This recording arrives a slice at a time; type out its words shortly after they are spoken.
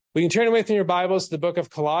We can turn away from your Bibles to the book of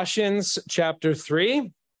Colossians, chapter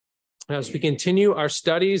 3, as we continue our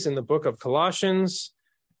studies in the book of Colossians.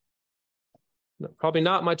 Probably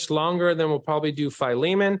not much longer than we'll probably do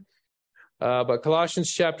Philemon, but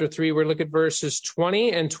Colossians chapter 3, we're looking at verses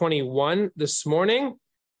 20 and 21 this morning.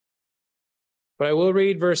 But I will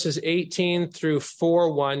read verses 18 through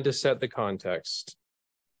 4:1 to set the context.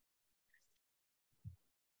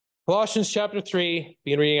 Colossians chapter 3,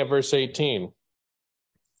 begin reading at verse 18.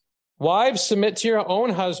 Wives, submit to your own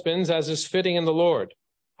husbands as is fitting in the Lord.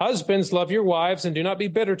 Husbands, love your wives and do not be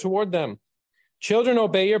bitter toward them. Children,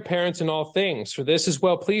 obey your parents in all things, for this is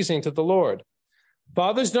well-pleasing to the Lord.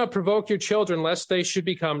 Fathers, do not provoke your children, lest they should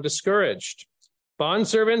become discouraged.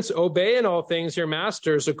 Bondservants, obey in all things your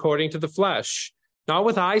masters according to the flesh, not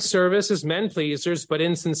with eye service as men pleasers, but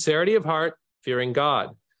in sincerity of heart, fearing God.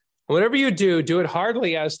 And whatever you do, do it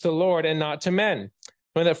heartily as to the Lord and not to men,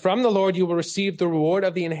 knowing that from the Lord you will receive the reward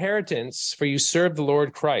of the inheritance, for you serve the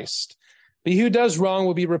Lord Christ. But he who does wrong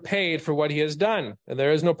will be repaid for what he has done, and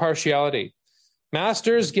there is no partiality.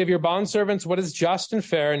 Masters, give your bondservants what is just and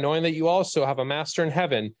fair, knowing that you also have a master in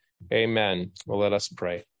heaven. Amen. Well, let us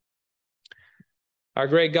pray. Our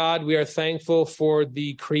great God, we are thankful for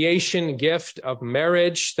the creation gift of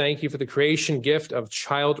marriage. Thank you for the creation gift of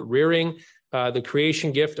child rearing, the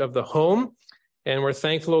creation gift of the home. And we're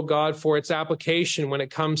thankful, oh God, for its application when it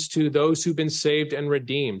comes to those who've been saved and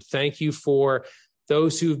redeemed. Thank you for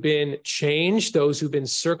those who've been changed, those who've been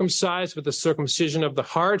circumcised with the circumcision of the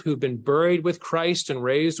heart, who've been buried with Christ and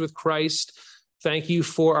raised with Christ. Thank you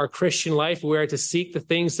for our Christian life. We are to seek the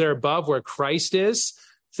things that are above where Christ is.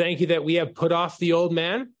 Thank you that we have put off the old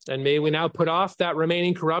man, and may we now put off that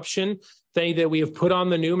remaining corruption. Thank you that we have put on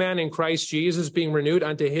the new man in Christ Jesus, being renewed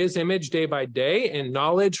unto his image day by day in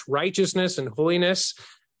knowledge, righteousness, and holiness.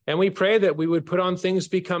 And we pray that we would put on things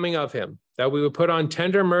becoming of him, that we would put on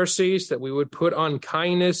tender mercies, that we would put on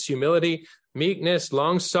kindness, humility, meekness,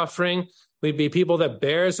 long-suffering. We'd be people that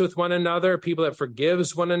bears with one another, people that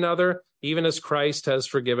forgives one another, even as Christ has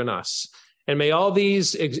forgiven us. And may all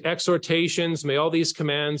these exhortations, may all these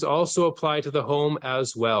commands also apply to the home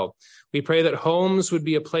as well. We pray that homes would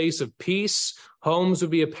be a place of peace. Homes would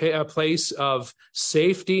be a place of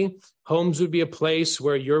safety. Homes would be a place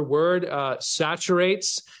where your word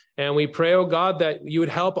saturates. And we pray, oh God, that you would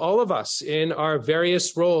help all of us in our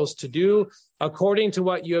various roles to do according to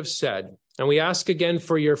what you have said. And we ask again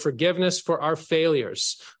for your forgiveness for our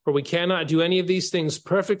failures, for we cannot do any of these things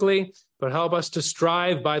perfectly, but help us to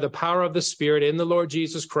strive by the power of the Spirit in the Lord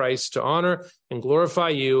Jesus Christ to honor and glorify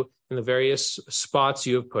you in the various spots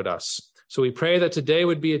you have put us. So we pray that today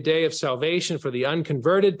would be a day of salvation for the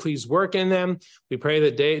unconverted. Please work in them. We pray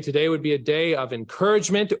that today would be a day of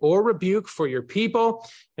encouragement or rebuke for your people.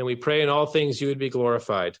 And we pray in all things you would be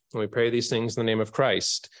glorified. And we pray these things in the name of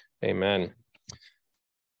Christ. Amen.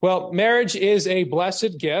 Well, marriage is a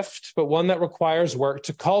blessed gift, but one that requires work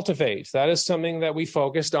to cultivate. That is something that we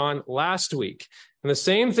focused on last week. And the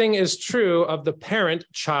same thing is true of the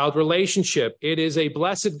parent-child relationship. It is a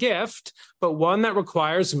blessed gift, but one that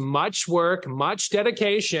requires much work, much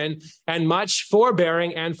dedication, and much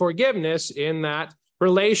forbearing and forgiveness in that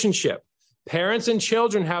relationship. Parents and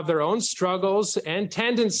children have their own struggles and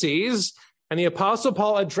tendencies, and the Apostle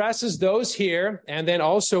Paul addresses those here and then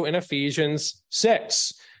also in Ephesians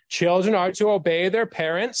 6. Children are to obey their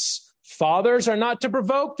parents. Fathers are not to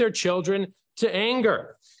provoke their children to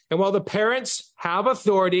anger. And while the parents have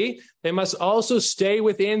authority, they must also stay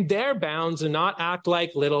within their bounds and not act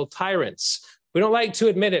like little tyrants. We don't like to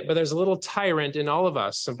admit it, but there's a little tyrant in all of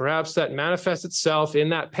us, and perhaps that manifests itself in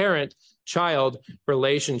that parent-child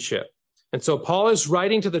relationship. And so Paul is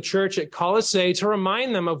writing to the church at Colossae to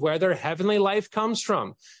remind them of where their heavenly life comes from.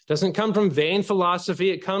 It doesn't come from vain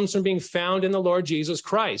philosophy. It comes from being found in the Lord Jesus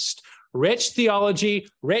Christ. Rich theology,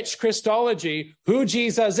 rich Christology, who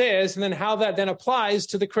Jesus is, and then how that then applies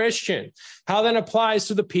to the Christian, how that applies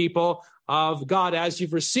to the people of God. As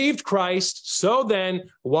you've received Christ, so then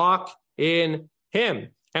walk in him.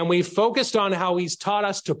 And we focused on how he's taught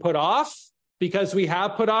us to put off, because we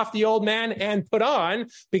have put off the old man, and put on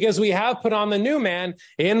because we have put on the new man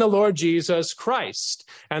in the Lord Jesus Christ.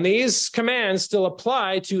 And these commands still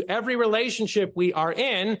apply to every relationship we are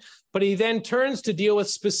in, but he then turns to deal with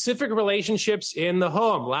specific relationships in the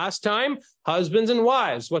home. Last time, husbands and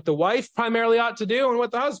wives, what the wife primarily ought to do and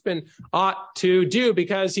what the husband ought to do,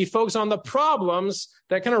 because he focuses on the problems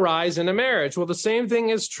that can arise in a marriage. Well, the same thing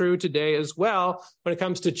is true today as well when it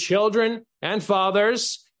comes to children and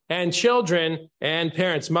fathers and children and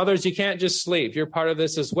parents. Mothers, you can't just sleep. You're part of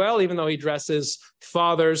this as well, even though he addresses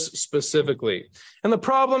fathers specifically. And the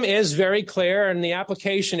problem is very clear, and the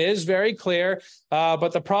application is very clear,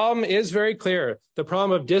 but the problem is very clear. The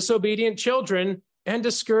problem of disobedient children and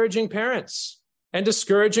discouraging parents and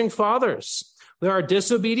discouraging fathers. There are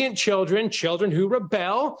disobedient children, children who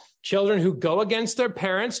rebel, children who go against their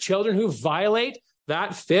parents, children who violate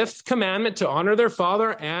that fifth commandment to honor their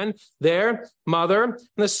father and their mother. And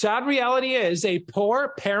the sad reality is a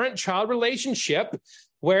poor parent-child relationship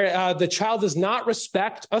where the child does not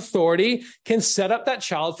respect authority can set up that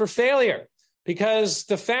child for failure, because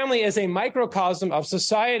the family is a microcosm of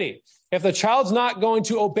society. If the child's not going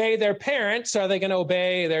to obey their parents, are they going to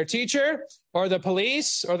obey their teacher or the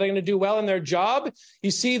police? Are they going to do well in their job?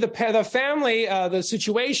 You see, the family, the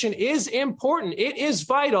situation is important. It is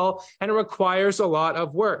vital, and it requires a lot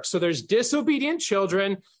of work. So there's disobedient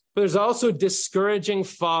children, but there's also discouraging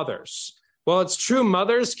fathers. Well, it's true,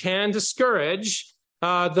 mothers can discourage.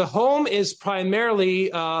 The home is primarily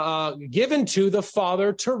given to the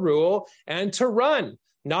father to rule and to run.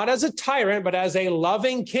 Not as a tyrant, but as a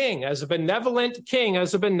loving king, as a benevolent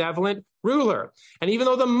ruler. And even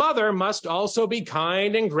though the mother must also be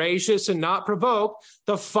kind and gracious and not provoke,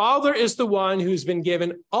 the father is the one who's been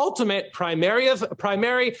given ultimate primary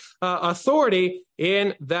authority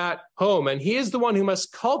in that home. And he is the one who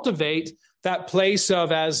must cultivate that place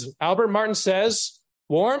of, as Albert Martin says,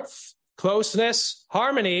 warmth, closeness,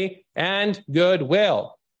 harmony, and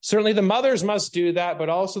goodwill. Certainly the mothers must do that, but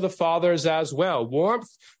also the fathers as well. Warmth,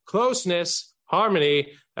 closeness,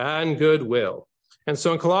 harmony, and goodwill. And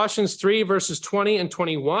so in Colossians 3, verses 20 and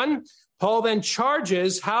 21, Paul then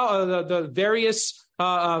charges how the various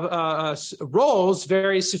roles,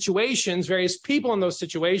 various situations, various people in those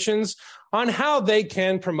situations on how they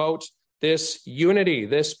can promote this unity,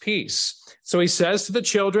 this peace. So he says to the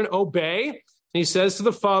children, obey. And he says to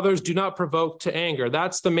the fathers, do not provoke to anger.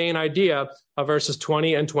 That's the main idea of verses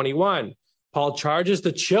 20 and 21. Paul charges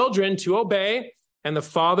the children to obey and the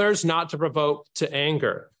fathers not to provoke to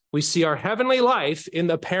anger. We see our heavenly life in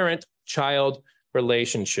the parent-child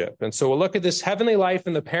relationship. And so we'll look at this heavenly life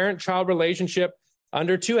in the parent-child relationship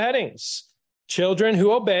under two headings. Children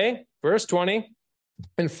who obey, verse 20,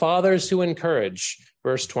 and fathers who encourage,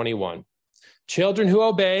 verse 21. Children who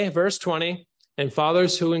obey, verse 20, and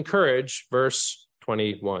fathers who encourage, verse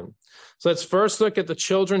 21. So let's first look at the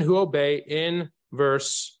children who obey in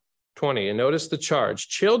verse 20. And notice the charge.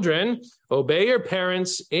 Children, obey your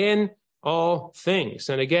parents in all things.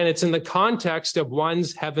 And again, it's in the context of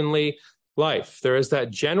one's heavenly life. There is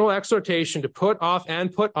that general exhortation to put off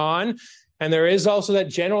and put on. And there is also that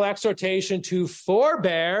general exhortation to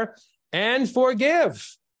forbear and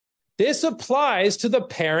forgive. This applies to the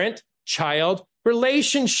parent-child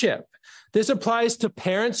relationship. This applies to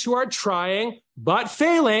parents who are trying but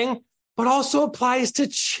failing, but also applies to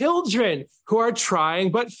children who are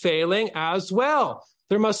trying but failing as well.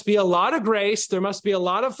 There must be a lot of grace, there must be a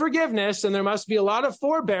lot of forgiveness, and there must be a lot of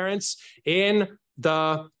forbearance in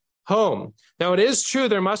the home. Now, it is true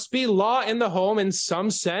there must be law in the home in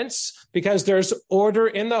some sense, because there's order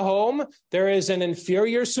in the home. There is an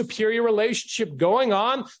inferior-superior relationship going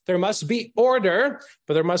on. There must be order,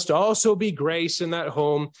 but there must also be grace in that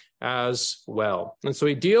home as well. And so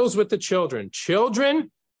he deals with the children.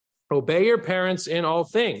 Children, obey your parents in all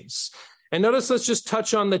things. And notice, let's just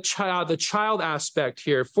touch on the child aspect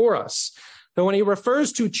here for us. So when he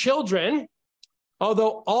refers to children,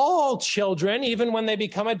 although all children, even when they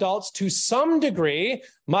become adults to some degree,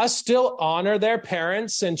 must still honor their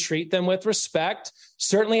parents and treat them with respect,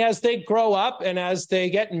 certainly as they grow up and as they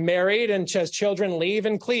get married and as children leave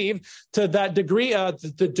and cleave, to that degree,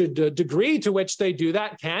 the degree to which they do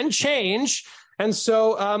that can change. And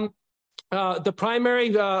so the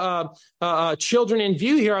primary children in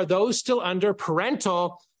view here are those still under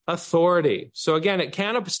parental authority. So again,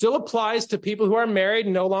 it still applies to people who are married,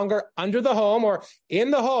 no longer under the home or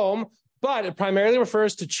in the home, but it primarily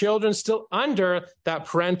refers to children still under that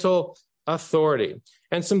parental authority.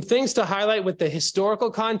 And some things to highlight with the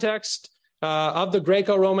historical context of the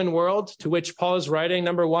Greco-Roman world to which Paul is writing.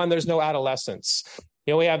 Number one, there's no adolescence.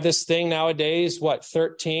 You know, we have this thing nowadays,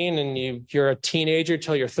 13, and you're a teenager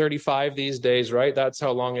till you're 35 these days, right? That's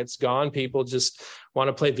how long it's gone. People just want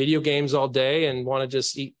to play video games all day and want to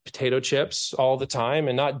just eat potato chips all the time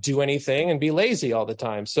and not do anything and be lazy all the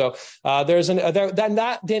time. So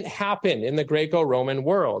that didn't happen in the Greco-Roman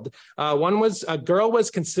world. A girl was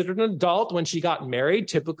considered an adult when she got married,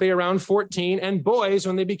 typically around 14, and boys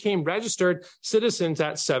when they became registered citizens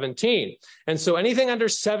at 17. And so anything under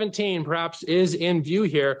 17 perhaps is in view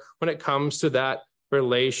here when it comes to that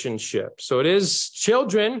relationship. So it is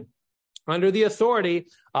children under the authority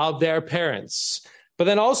of their parents. But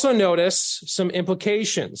then also notice some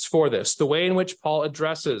implications for this, the way in which Paul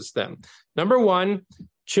addresses them. Number one,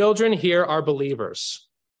 children here are believers.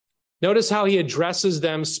 Notice how he addresses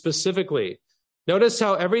them specifically. Notice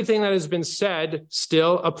how everything that has been said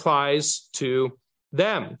still applies to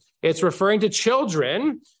them. It's referring to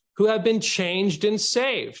children who have been changed and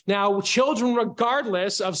saved. Now, children,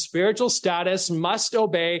 regardless of spiritual status, must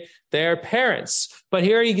obey their parents. But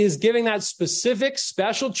here he is giving that specific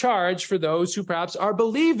special charge for those who perhaps are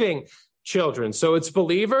believing children. So it's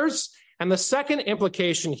believers. And the second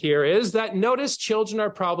implication here is that notice children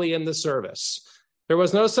are probably in the service. There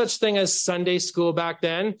was no such thing as Sunday school back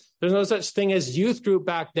then. There's no such thing as youth group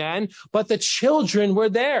back then, but the children were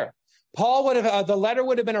there. The letter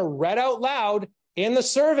would have been read out loud in the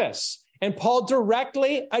service. And Paul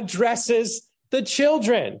directly addresses the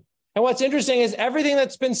children. And what's interesting is everything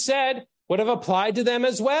that's been said would have applied to them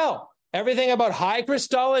as well. Everything about high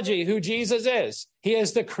Christology, who Jesus is. He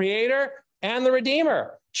is the creator and the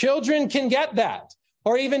redeemer. Children can get that.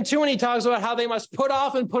 Or even too, when he talks about how they must put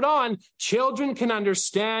off and put on, children can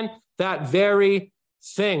understand that very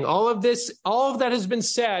thing. All of that has been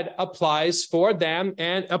said applies for them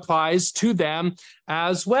and applies to them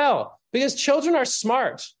as well. Because children are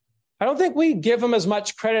smart. I don't think we give them as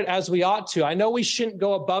much credit as we ought to. I know we shouldn't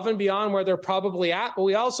go above and beyond where they're probably at, but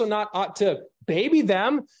we also not ought to baby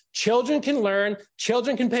them. Children can learn.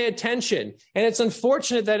 Children can pay attention. And it's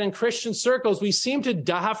unfortunate that in Christian circles, we seem to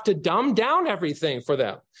have to dumb down everything for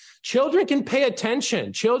them. Children can pay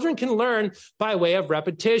attention. Children can learn by way of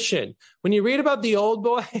repetition. When you read about the old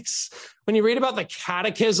boys, when you read about the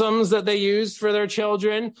catechisms that they used for their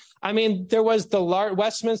children, I mean, there was the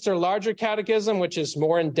Westminster Larger Catechism, which is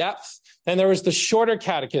more in depth, and there was the Shorter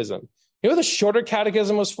Catechism. You know what the Shorter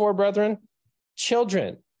Catechism was for, brethren?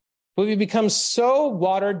 Children. But we become so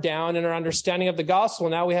watered down in our understanding of the gospel.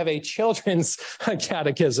 Now we have a children's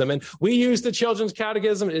catechism, and we use the children's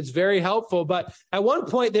catechism. It's very helpful. But at one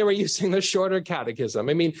point, they were using the Shorter Catechism.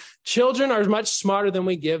 I mean, children are much smarter than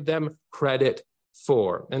we give them credit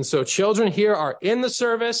for. And so children here are in the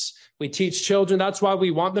service. We teach children. That's why we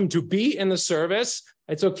want them to be in the service.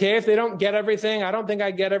 It's okay if they don't get everything. I don't think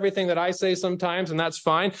I get everything that I say sometimes, and that's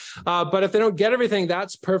fine. But if they don't get everything,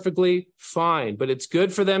 that's perfectly fine. But it's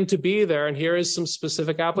good for them to be there. And here is some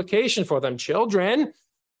specific application for them. Children,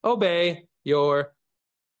 obey your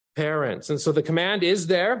parents. And so the command is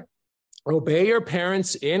there. Obey your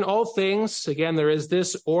parents in all things. Again, there is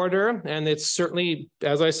this order, and it's certainly,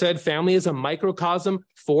 as I said, family is a microcosm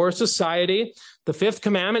for society. The fifth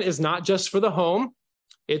commandment is not just for the home.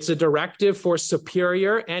 It's a directive for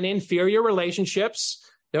superior and inferior relationships.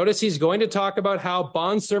 Notice he's going to talk about how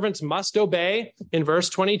bondservants must obey in verse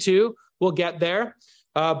 22. We'll get there.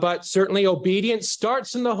 But certainly obedience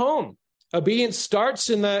starts in the home. Obedience starts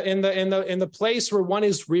in the place where one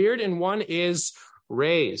is reared and one is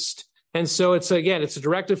raised. And so it's a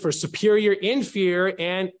directive for superior, inferior,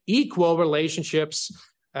 and equal relationships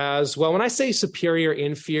as well. When I say superior,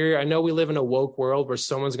 inferior, I know we live in a woke world where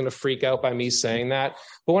someone's going to freak out by me saying that.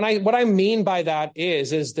 But what I mean by that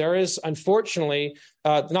is there is there is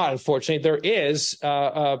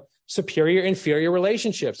superior, inferior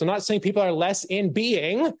relationships. I'm not saying people are less in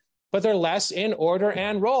being, but they're less in order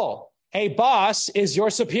and role. A boss is your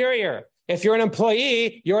superior. If you're an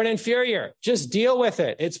employee, you're an inferior. Just deal with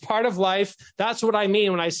it. It's part of life. That's what I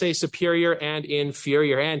mean when I say superior and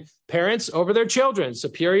inferior. And parents over their children,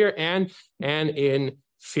 superior and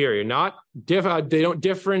inferior. They don't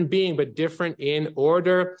differ in being, but different in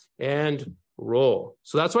order and role.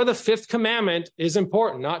 So that's why the fifth commandment is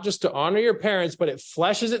important, not just to honor your parents, but it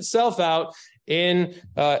fleshes itself out in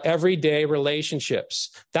everyday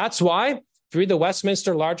relationships. That's why if you read the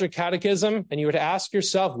Westminster Larger Catechism and you were to ask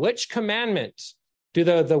yourself, which commandment do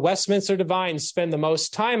the Westminster Divines spend the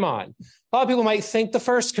most time on? A lot of people might think the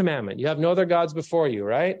first commandment, you have no other gods before you,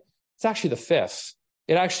 right? It's actually the fifth.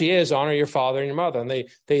 It actually is honor your father and your mother. And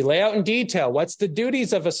they lay out in detail what's the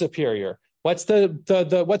duties of a superior, what's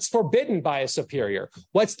what's forbidden by a superior,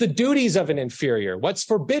 what's the duties of an inferior, what's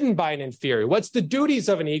forbidden by an inferior, what's the duties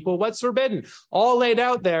of an equal, what's forbidden, all laid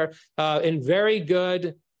out there in very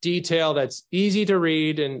good detail that's easy to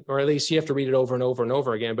read, or at least you have to read it over and over and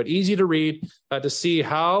over again, but easy to read to see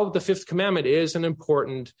how the fifth commandment is an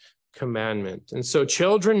important commandment. And so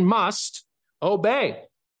children must obey.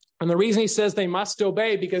 And the reason he says they must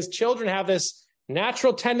obey, because children have this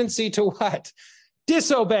natural tendency to what?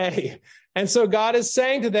 Disobey. And so God is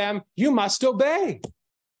saying to them, you must obey.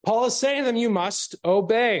 Paul is saying to them, you must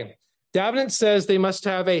obey. Davenant says they must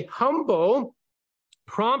have a humble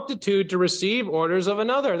promptitude to receive orders of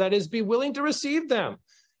another, that is, be willing to receive them.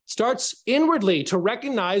 Starts inwardly to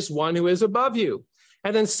recognize one who is above you.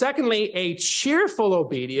 And then secondly, a cheerful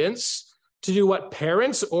obedience to do what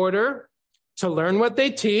parents order, to learn what they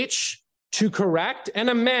teach, to correct and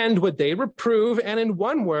amend what they reprove, and in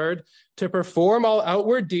one word, to perform all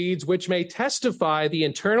outward deeds which may testify the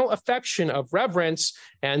internal affection of reverence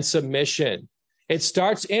and submission. It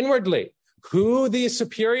starts inwardly, who the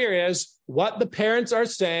superior is, what the parents are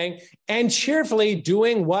saying, and cheerfully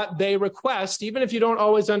doing what they request, even if you don't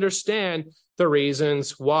always understand the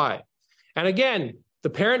reasons why. And again, the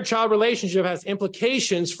parent-child relationship has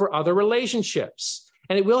implications for other relationships,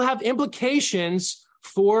 and it will have implications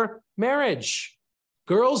for marriage.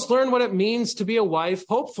 Girls learn what it means to be a wife,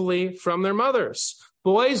 hopefully from their mothers.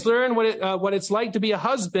 Boys learn what it's like to be a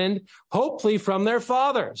husband, hopefully from their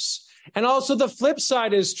fathers. And also the flip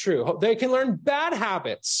side is true. They can learn bad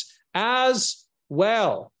habits as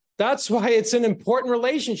well. That's why it's an important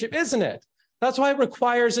relationship, isn't it? That's why it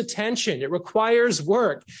requires attention. It requires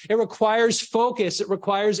work. It requires focus. It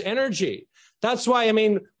requires energy. That's why,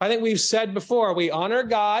 I think we've said before, we honor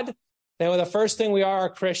God. Then the first thing we are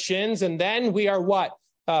Christians, and then we are what?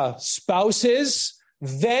 Spouses,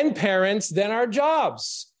 then parents, then our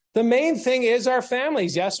jobs. The main thing is our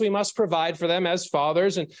families. Yes, we must provide for them as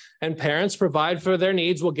fathers, and parents provide for their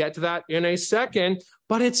needs. We'll get to that in a second,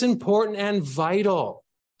 but it's important and vital.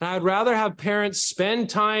 And I'd rather have parents spend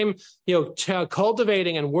time,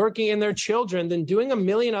 cultivating and working in their children than doing a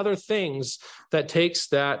million other things that takes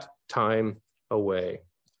that time away.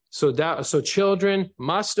 So children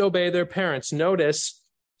must obey their parents. Notice,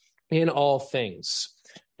 in all things.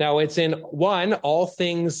 Now it's in one, all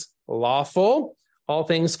things lawful, all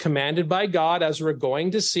things commanded by God, as we're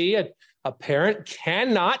going to see. A parent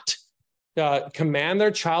cannot command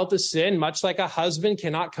their child to sin, much like a husband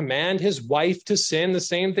cannot command his wife to sin. The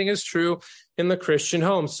same thing is true in the Christian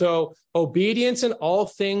home. So obedience in all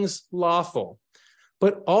things lawful.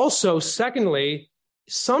 But also, secondly,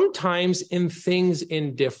 sometimes in things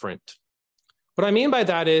indifferent. What I mean by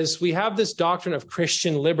that is we have this doctrine of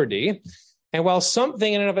Christian liberty. And while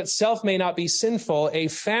something in and of itself may not be sinful, a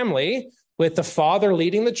family with the father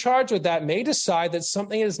leading the charge with that may decide that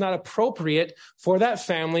something is not appropriate for that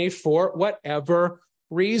family for whatever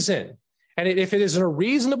reason. And if it is a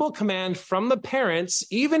reasonable command from the parents,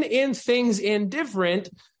 even in things indifferent,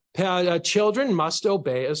 children must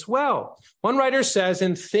obey as well. One writer says,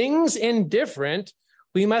 in things indifferent,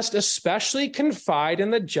 we must especially confide in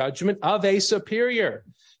the judgment of a superior,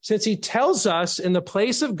 since he tells us in the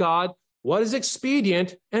place of God what is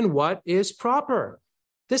expedient and what is proper.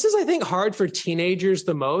 This is, I think, hard for teenagers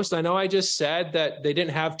the most. I know I just said that they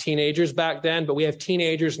didn't have teenagers back then, but we have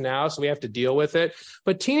teenagers now, so we have to deal with it.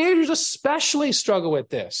 But teenagers especially struggle with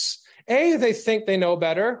this. They think they know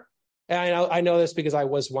better. And I know this because I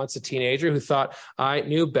was once a teenager who thought I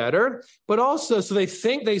knew better. But also, so they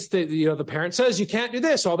think the parent says, you can't do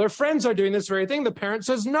this. All their friends are doing this very thing. The parent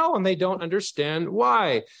says no, and they don't understand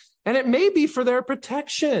why. And it may be for their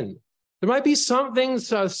protection. There might be some things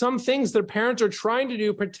their parents are trying to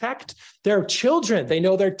do, protect their children. They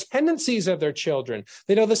know their tendencies of their children.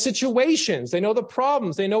 They know the situations. They know the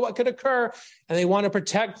problems. They know what could occur, and they want to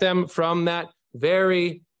protect them from that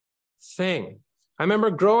very thing. I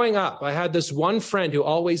remember growing up, I had this one friend who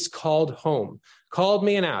always called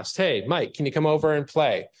me and asked, hey, Mike, can you come over and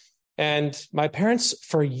play? And my parents,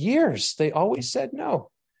 for years, they always said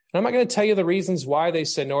no. And I'm not going to tell you the reasons why they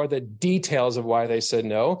said no or the details of why they said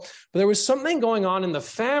no, but there was something going on in the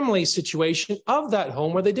family situation of that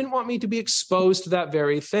home where they didn't want me to be exposed to that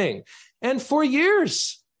very thing. And for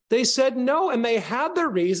years, they said no, and they had their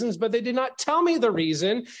reasons, but they did not tell me the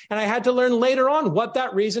reason. And I had to learn later on what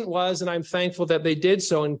that reason was, and I'm thankful that they did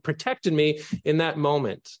so and protected me in that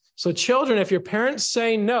moment. So children, if your parents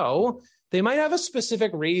say no, they might have a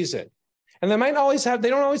specific reason. And they don't always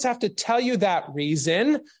have to tell you that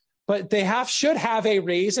reason, but they should have a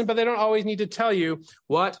reason, but they don't always need to tell you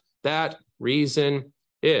what that reason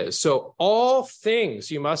is. So all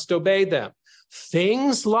things, you must obey them.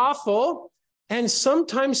 Things lawful, and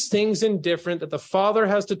sometimes things indifferent that the father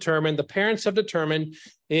has determined, the parents have determined,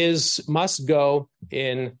 must go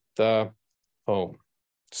in the home.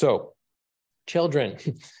 So, children,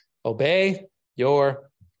 obey your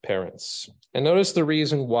parents. And notice the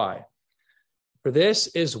reason why. For this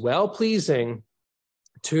is well-pleasing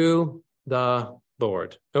to the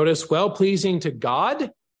Lord. Notice well-pleasing to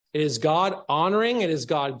God. It is God honoring. It is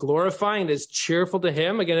God glorifying. It is cheerful to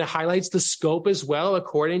him. Again, it highlights the scope as well,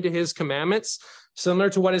 according to his commandments, similar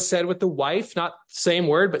to what is said with the wife, not same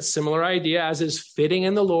word, but similar idea, as is fitting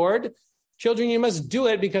in the Lord. Children, you must do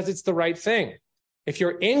it because it's the right thing. If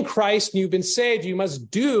you're in Christ and you've been saved, you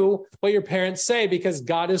must do what your parents say because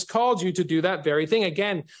God has called you to do that very thing.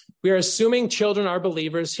 Again, we are assuming children are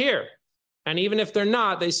believers here. And even if they're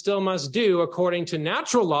not, they still must do according to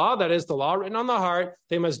natural law, that is the law written on the heart.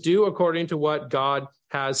 They must do according to what God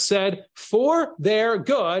has said for their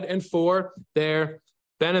good and for their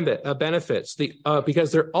benefits.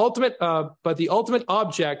 Because their ultimate, but the ultimate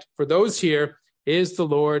object for those here is the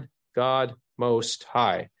Lord God Most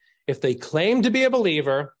High. If they claim to be a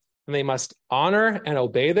believer, then they must honor and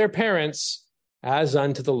obey their parents as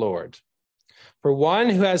unto the Lord. For one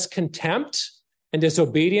who has contempt and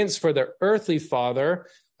disobedience for their earthly father,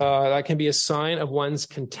 that can be a sign of one's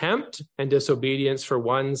contempt and disobedience for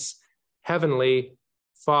one's heavenly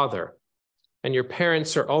Father. And your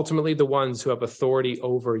parents are ultimately the ones who have authority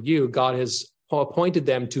over you. God has appointed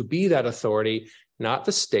them to be that authority, not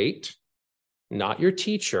the state, not your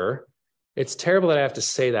teacher. It's terrible that I have to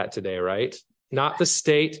say that today, right? Not the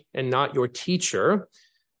state and not your teacher.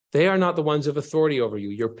 They are not the ones of authority over you.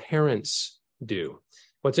 Your parents do.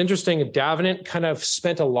 What's interesting, Davenant kind of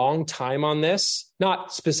spent a long time on this,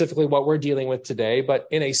 not specifically what we're dealing with today, but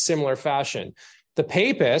in a similar fashion. The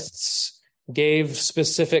papists gave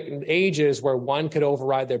specific ages where one could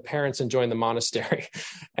override their parents and join the monastery.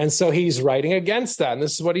 And so he's writing against that. And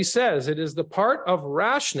this is what he says. It is the part of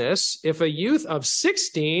rashness if a youth of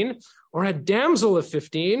 16 or a damsel of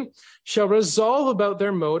 15 shall resolve about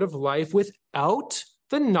their mode of life without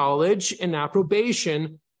the knowledge and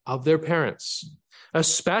approbation of their parents,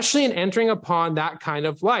 especially in entering upon that kind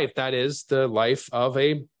of life, that is the life of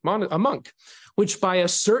a monk, which by a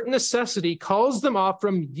certain necessity calls them off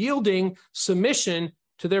from yielding submission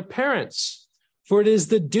to their parents. For it is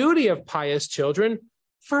the duty of pious children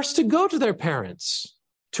first to go to their parents,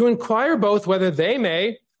 to inquire both whether they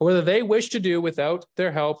may or whether they wish to do without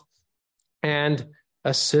their help and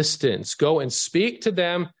assistance. Go and speak to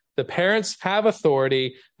them. The parents have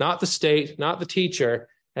authority, not the state, not the teacher,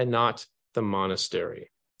 and not the monastery.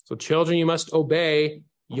 So children, you must obey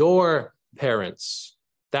your parents.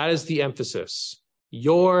 That is the emphasis.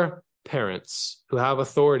 Your parents who have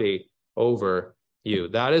authority over you.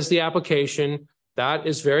 That is the application. That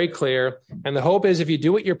is very clear. And the hope is if you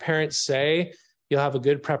do what your parents say, you'll have a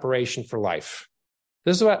good preparation for life.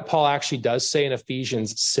 This is what Paul actually does say in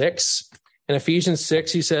Ephesians 6. In Ephesians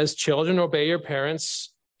 6, he says, children, obey your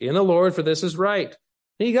parents in the Lord, for this is right.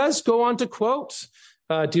 And he does go on to quote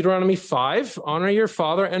Deuteronomy 5, honor your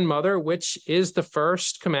father and mother, which is the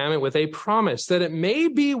first commandment with a promise that it may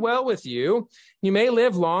be well with you. You may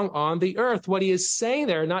live long on the earth. What he is saying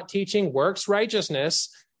there, not teaching works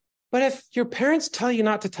righteousness, but if your parents tell you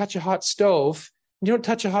not to touch a hot stove, you don't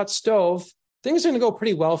touch a hot stove, things are going to go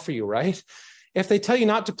pretty well for you, right? If they tell you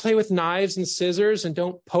not to play with knives and scissors and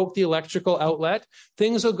don't poke the electrical outlet,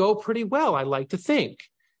 things will go pretty well, I like to think.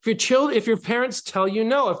 If your parents tell you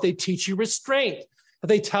no, if they teach you restraint, if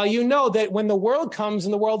they tell you no, that when the world comes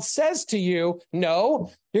and the world says to you no,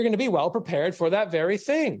 you're going to be well prepared for that very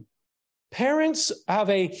thing. Parents have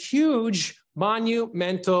a huge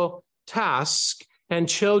monumental task, and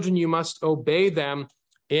children, you must obey them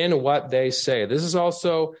in what they say. This is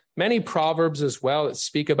also many Proverbs as well that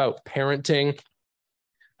speak about parenting.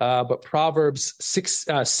 But Proverbs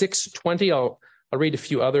 6:20, I'll read a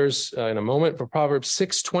few others in a moment. But Proverbs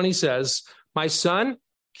 6:20 says, my son,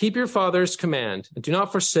 keep your father's command, and do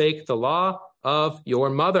not forsake the law of your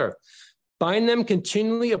mother. Bind them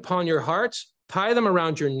continually upon your heart. Tie them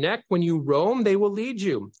around your neck. When you roam, they will lead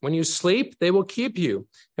you. When you sleep, they will keep you.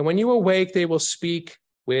 And when you awake, they will speak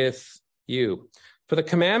with you. For the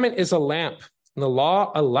commandment is a lamp, and the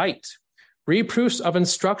law a light. Reproofs of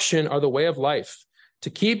instruction are the way of life, to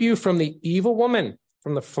keep you from the evil woman,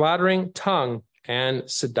 from the flattering tongue and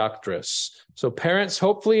seductress. So parents,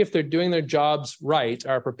 hopefully, if they're doing their jobs right,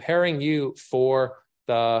 are preparing you for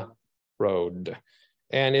the road.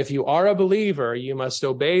 And if you are a believer, you must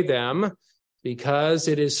obey them because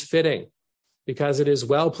it is fitting, because it is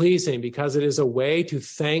well-pleasing, because it is a way to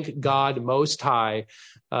thank God Most High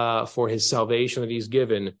for his salvation that he's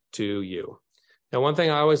given to you. Now, one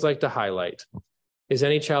thing I always like to highlight, is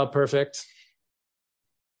any child perfect?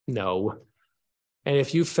 No. And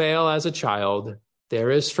if you fail as a child,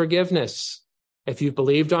 there is forgiveness. If you've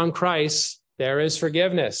believed on Christ, there is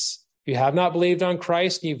forgiveness. If you have not believed on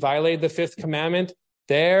Christ and you violated the fifth commandment,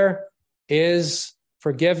 there is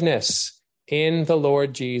forgiveness in the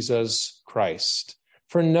Lord Jesus Christ.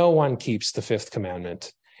 For no one keeps the fifth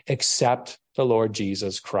commandment except the Lord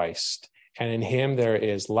Jesus Christ. And in him there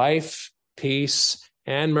is life, peace,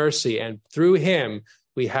 and mercy. And through him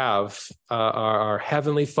we have our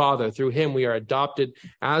Heavenly Father. Through him we are adopted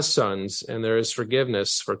as sons, and there is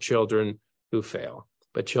forgiveness for children who fail.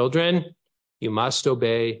 But children, you must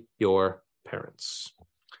obey your parents.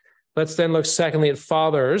 Let's then look secondly at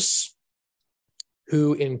fathers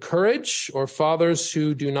who encourage or fathers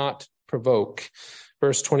who do not provoke.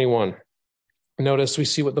 Verse 21. Notice we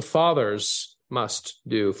see what the fathers must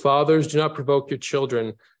do. Fathers, do not provoke your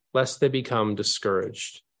children, lest they become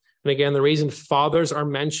discouraged. And again, the reason fathers are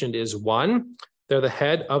mentioned is one, they're the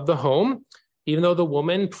head of the home. Even though the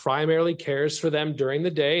woman primarily cares for them during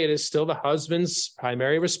the day, it is still the husband's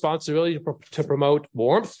primary responsibility to promote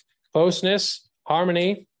warmth, closeness,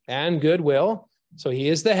 harmony, and goodwill. So he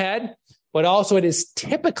is the head, but also it is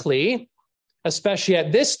typically, especially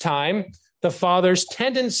at this time, the father's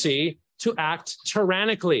tendency to act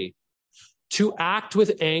tyrannically, to act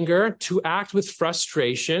with anger, to act with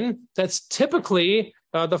frustration. That's typically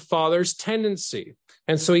the father's tendency.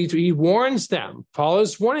 And so he warns them. Paul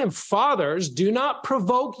is warning them, fathers, do not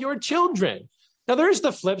provoke your children. Now, there's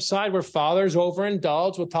the flip side where fathers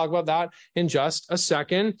overindulge. We'll talk about that in just a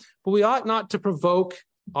second. But we ought not to provoke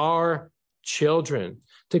our children,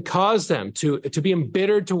 to cause them to be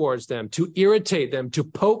embittered towards them, to irritate them, to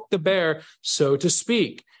poke the bear, so to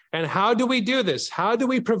speak. And how do we do this? How do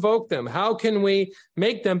we provoke them? How can we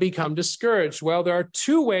make them become discouraged? Well, there are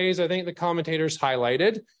two ways I think the commentators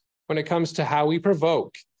highlighted when it comes to how we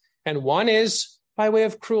provoke. And one is by way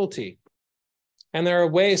of cruelty. And there are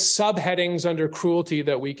ways, subheadings under cruelty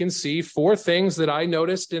that we can see, four things that I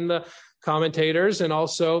noticed in the commentators and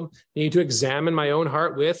also need to examine my own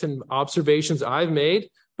heart with and observations I've made.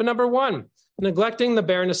 But number one, neglecting the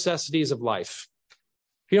bare necessities of life.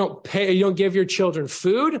 You don't give your children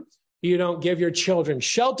food. You don't give your children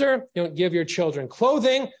shelter. You don't give your children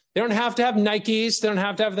clothing. They don't have to have Nikes. They don't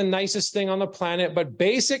have to have the nicest thing on the planet, but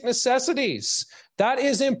basic necessities. That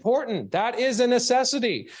is important. That is a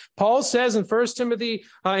necessity. Paul says in 1 Timothy,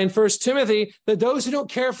 that those who don't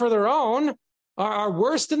care for their own are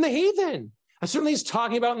worse than the heathen. And certainly he's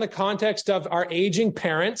talking about in the context of our aging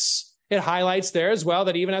parents. It highlights there as well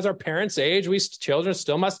that even as our parents age, we children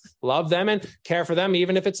still must love them and care for them,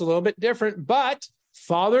 even if it's a little bit different. But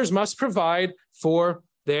fathers must provide for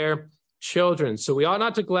their children. So we ought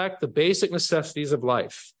not to neglect the basic necessities of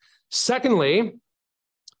life. Secondly,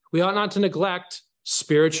 we ought not to neglect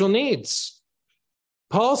spiritual needs.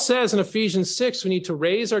 Paul says in Ephesians 6, we need to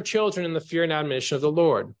raise our children in the fear and admonition of the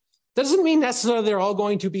Lord. That doesn't mean necessarily they're all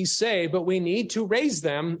going to be saved, but we need to raise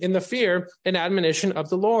them in the fear and admonition of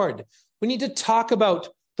the Lord. We need to talk about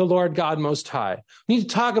the Lord God Most High. We need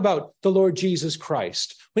to talk about the Lord Jesus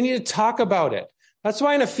Christ. We need to talk about it. That's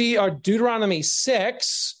why in Deuteronomy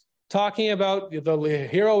 6, talking about the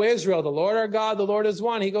hero Israel, the Lord our God, the Lord is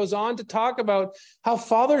one, he goes on to talk about how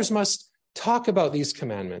fathers must talk about these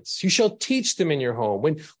commandments. You shall teach them in your home.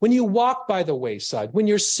 When you walk by the wayside, when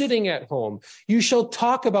you're sitting at home, you shall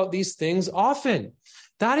talk about these things often.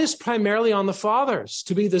 That is primarily on the fathers,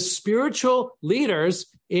 to be the spiritual leaders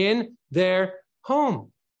in their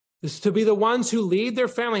home. This is to be the ones who lead their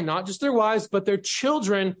family, not just their wives, but their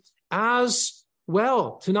children as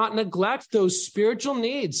well, to not neglect those spiritual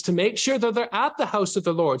needs, to make sure that they're at the house of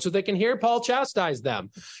the Lord so they can hear Paul chastise them.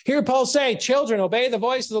 Hear Paul say, children, obey the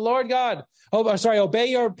voice of the Lord God. Obey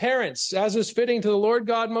your parents as is fitting to the Lord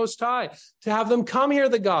God Most High, to have them come hear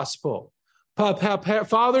the gospel.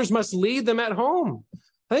 Fathers must lead them at home.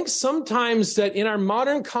 I think sometimes that in our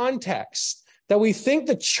modern context, that we think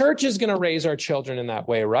the church is going to raise our children in that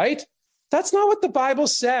way, right? That's not what the Bible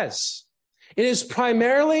says. It is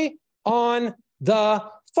primarily on the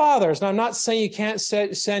fathers. Now, I'm not saying you can't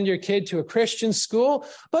send your kid to a Christian school,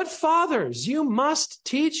 but fathers, you must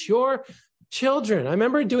teach your children. I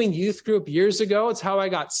remember doing youth group years ago. It's how I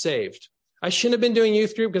got saved. I shouldn't have been doing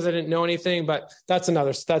youth group because I didn't know anything, but that's an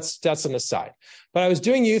aside. But I was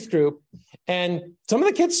doing youth group and some of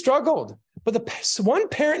the kids struggled. But the one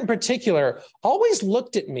parent in particular always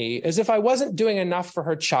looked at me as if I wasn't doing enough for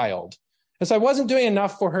her child, as I wasn't doing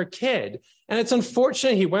enough for her kid. And it's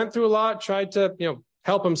unfortunate. He went through a lot, tried to,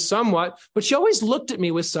 help him somewhat, but she always looked at me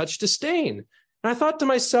with such disdain. And I thought to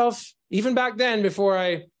myself, even back then, before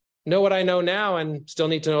I know what I know now and still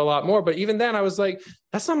need to know a lot more, but even then I was like,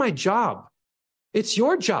 that's not my job. It's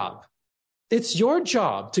your job. It's your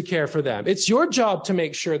job to care for them. It's your job to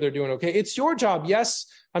make sure they're doing okay. It's your job. Yes,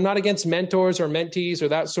 I'm not against mentors or mentees or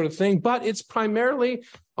that sort of thing, but it's primarily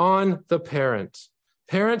on the parent.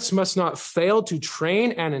 Parents must not fail to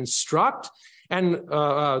train and instruct, and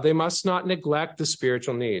they must not neglect the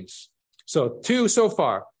spiritual needs. So 2 so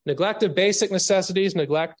far: neglect of basic necessities,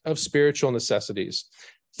 neglect of spiritual necessities.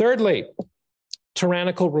 Thirdly,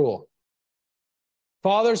 tyrannical rule.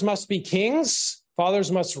 Fathers must be kings.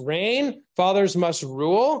 Fathers must reign. Fathers must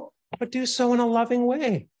rule, but do so in a loving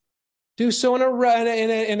way. Do so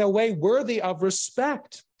in a way worthy of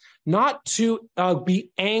respect, not to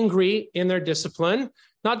be angry in their discipline,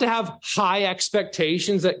 not to have high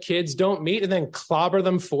expectations that kids don't meet and then clobber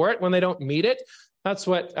them for it when they don't meet it. That's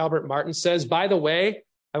what Albert Martin says. By the way,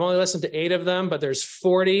 I've only listened to 8 of them, but there's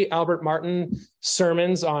 40 Albert Martin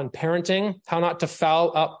sermons on parenting, how not to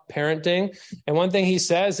foul up parenting. And one thing he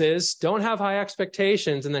says is, don't have high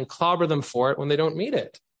expectations and then clobber them for it when they don't meet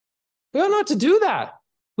it. We ought not to do that.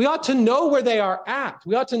 We ought to know where they are at.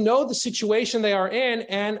 We ought to know the situation they are in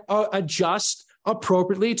and adjust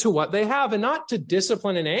appropriately to what they have, and not to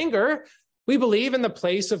discipline in anger. We believe in the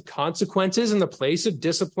place of consequences, in the place of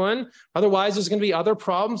discipline. Otherwise, there's going to be other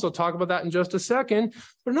problems. We'll talk about that in just a second.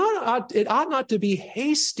 But it ought not to be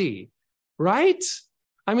hasty, right?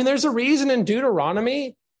 I mean, there's a reason in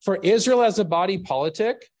Deuteronomy for Israel as a body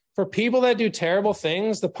politic. For people that do terrible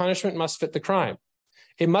things, the punishment must fit the crime.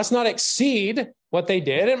 It must not exceed what they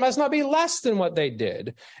did. It must not be less than what they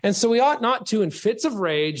did. And so we ought not to, in fits of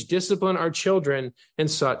rage, discipline our children in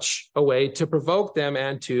such a way to provoke them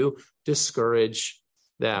and to discourage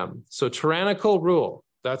them. So tyrannical rule,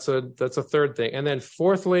 that's a third thing. And then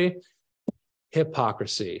fourthly,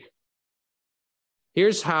 hypocrisy.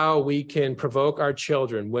 Here's how we can provoke our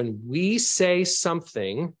children. When we say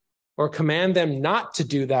something or command them not to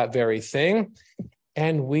do that very thing,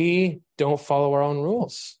 and we don't follow our own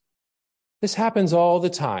rules. This happens all the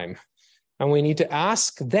time. And we need to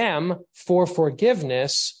ask them for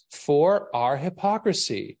forgiveness for our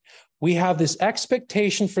hypocrisy. We have this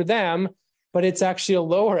expectation for them, but it's actually a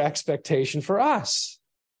lower expectation for us.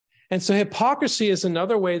 And so hypocrisy is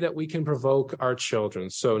another way that we can provoke our children.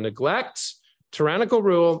 So neglect, tyrannical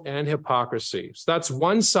rule, and hypocrisy. So that's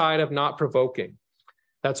one side of not provoking.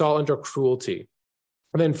 That's all under cruelty.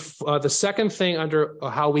 And then the second thing under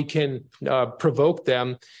how we can provoke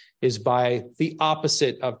them is by the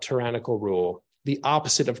opposite of tyrannical rule, the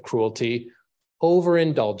opposite of cruelty,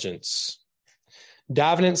 overindulgence.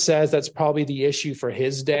 Davenant says that's probably the issue for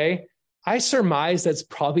his day. I surmise that's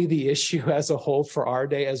probably the issue as a whole for our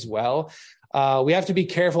day as well. We have to be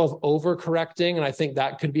careful of overcorrecting, and I think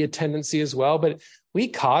that could be a tendency as well. But we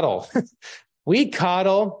coddle. We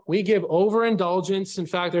give overindulgence. In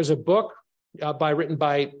fact, there's a book written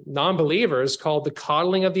by non-believers called The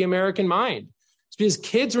Coddling of the American Mind. It's because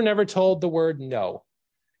kids were never told the word no.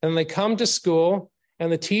 And they come to school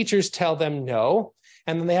and the teachers tell them no.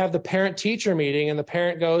 And then they have the parent-teacher meeting and the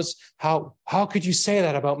parent goes, how could you say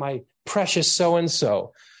that about my precious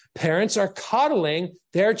so-and-so? Parents are coddling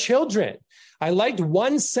their children. I liked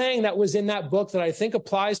one saying that was in that book that I think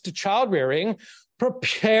applies to child rearing.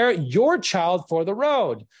 Prepare your child for the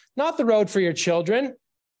road, not the road for your children.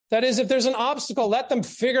 That is, if there's an obstacle, let them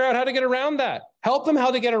figure out how to get around that. Help them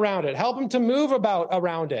how to get around it. Help them to move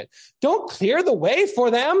around it. Don't clear the way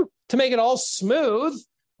for them to make it all smooth.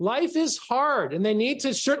 Life is hard, and they need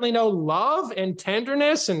to certainly know love and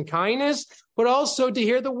tenderness and kindness, but also to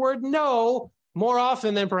hear the word no more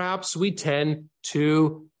often than perhaps we tend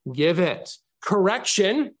to give it.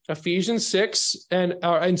 Correction, Ephesians 6, and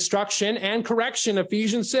instruction and correction,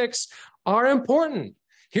 Ephesians 6, are important.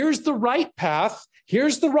 Here's the right path.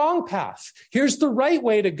 Here's the wrong path. Here's the right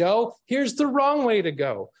way to go. Here's the wrong way to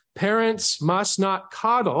go. Parents must not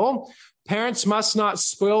coddle. Parents must not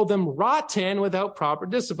spoil them rotten without proper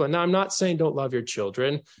discipline. Now, I'm not saying don't love your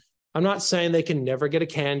children. I'm not saying they can never get a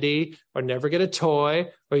candy or never get a toy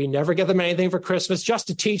or you never get them anything for Christmas just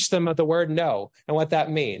to teach them the word no and what that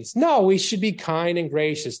means. No, we should be kind and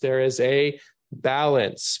gracious. There is a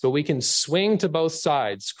balance, but we can swing to both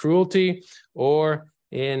sides, cruelty or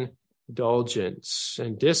indulgence.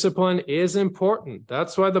 And discipline is important.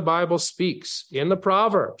 That's why the Bible speaks in the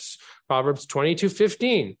Proverbs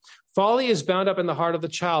 22:15. Folly is bound up in the heart of the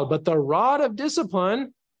child, but the rod of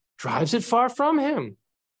discipline drives it far from him.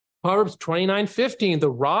 Proverbs 29:15,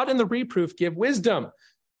 the rod and the reproof give wisdom,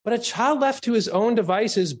 but a child left to his own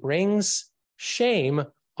devices brings shame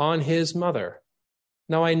on his mother.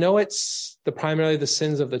 Now, I know it's primarily the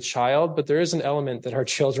sins of the child, but there is an element that our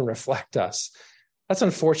children reflect us. That's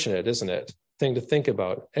unfortunate, isn't it? Thing to think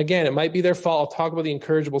about. Again, it might be their fault. I'll talk about the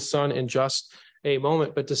incorrigible son in just a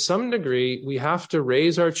moment, but to some degree, we have to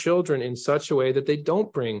raise our children in such a way that they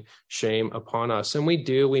don't bring shame upon us. And we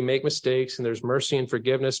make mistakes, and there's mercy and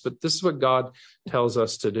forgiveness, but this is what God tells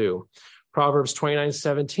us to do. Proverbs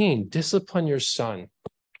 29:17, discipline your son,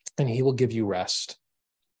 and he will give you rest.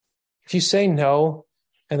 If you say no,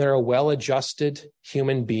 and they're a well-adjusted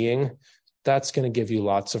human being, that's going to give you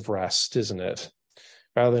lots of rest, isn't it?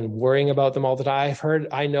 Rather than worrying about them all the time.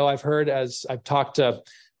 I've heard as I've talked to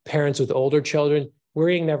parents with older children,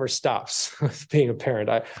 worrying never stops with being a parent.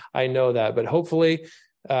 I know that, but hopefully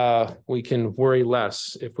we can worry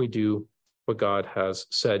less if we do what God has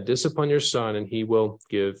said. Discipline your son, and he will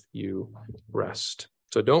give you rest.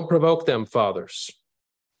 So don't provoke them, fathers.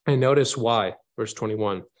 And notice why. Verse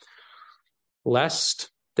 21. Lest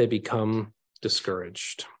they become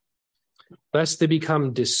discouraged. Lest they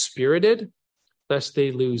become dispirited. Lest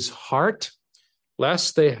they lose heart.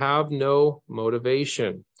 Lest they have no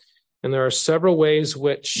motivation. And there are several ways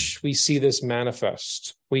which we see this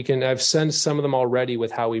manifest. I've said some of them already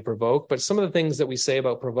with how we provoke, but some of the things that we say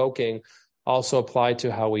about provoking also apply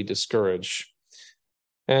to how we discourage.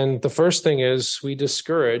 And the first thing is we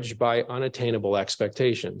discourage by unattainable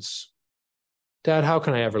expectations. Dad, how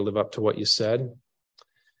can I ever live up to what you said?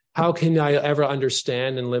 How can I ever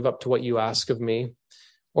understand and live up to what you ask of me?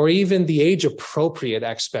 Or even the age-appropriate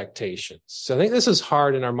expectations. So I think this is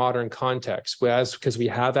hard in our modern context, because we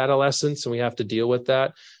have adolescence and we have to deal with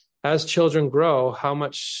that. As children grow, how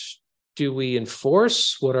much do we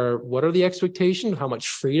enforce? What are the expectations? How much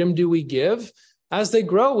freedom do we give? As they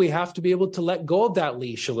grow, we have to be able to let go of that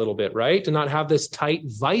leash a little bit, right? To not have this tight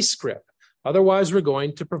vice grip. Otherwise, we're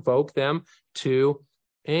going to provoke them to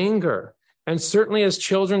anger. And certainly as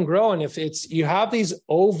children grow, and if you have these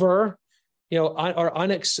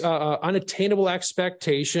unattainable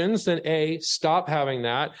expectations, then stop having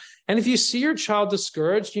that. And if you see your child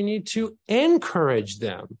discouraged, you need to encourage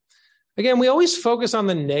them. Again, we always focus on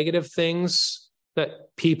the negative things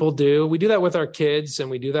that people do. We do that with our kids, and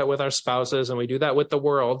we do that with our spouses, and we do that with the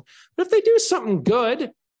world. But if they do something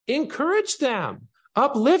good, encourage them,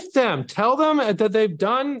 uplift them, tell them that they've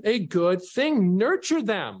done a good thing, nurture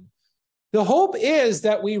them. The hope is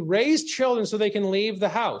that we raise children so they can leave the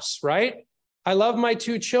house, right? I love my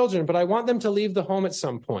 2 children, but I want them to leave the home at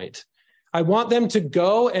some point. I want them to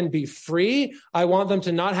go and be free. I want them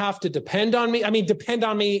to not have to depend on me. Depend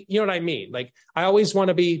on me, you know what I mean? Like, I always want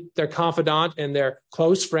to be their confidant and their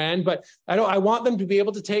close friend, but I want them to be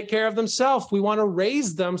able to take care of themselves. We want to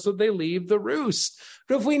raise them so they leave the roost.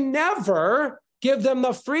 But if we never give them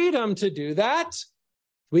the freedom to do that,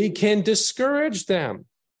 we can discourage them.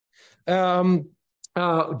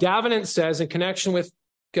 Davenant says, in connection with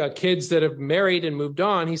kids that have married and moved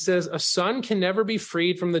on, he says, a son can never be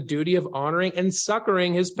freed from the duty of honoring and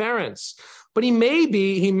succoring his parents, but he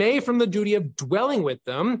may from the duty of dwelling with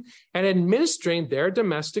them and administering their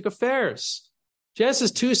domestic affairs.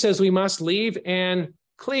 Genesis 2 says we must leave and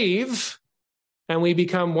cleave, and we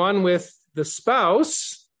become one with the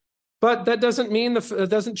spouse, but that doesn't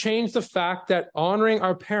doesn't change the fact that honoring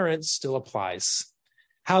our parents still applies.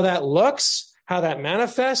 How that looks, how that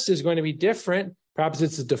manifests is going to be different. Perhaps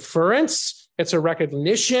it's a deference. It's a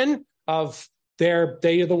recognition of they are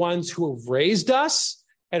the ones who have raised us.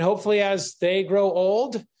 And hopefully as they grow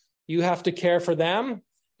old, you have to care for them.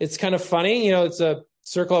 It's kind of funny, it's a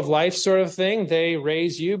circle of life sort of thing. They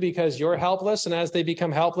raise you because you're helpless. And as they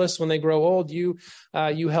become helpless, when they grow old, you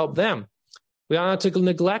help them. We ought not to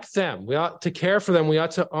neglect them. We ought to care for them. We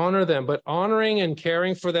ought to honor them. But honoring and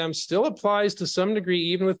caring for them still applies to some degree,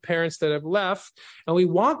 even with parents that have left. And we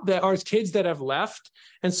want our kids that have left.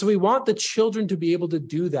 And so we want the children to be able to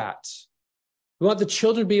do that. We want the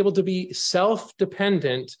children to be able to be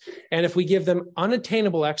self-dependent. And if we give them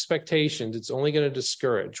unattainable expectations, it's only going to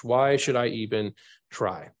discourage. Why should I even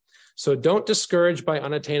try? So don't discourage by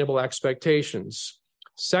unattainable expectations.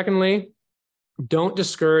 Secondly, don't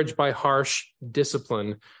discourage by harsh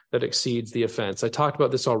discipline that exceeds the offense. I talked about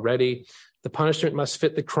this already. The punishment must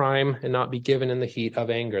fit the crime and not be given in the heat of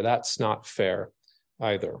anger. That's not fair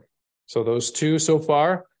either. So those 2 so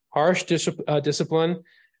far, harsh discipline.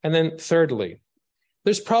 And then thirdly,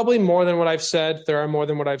 there's probably more than what I've said. There are more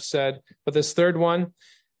than what I've said. But this third one,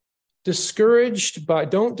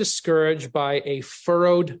 don't discourage by a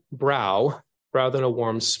furrowed brow rather than a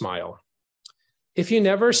warm smile. If you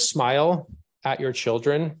never smile at your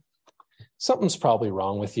children, something's probably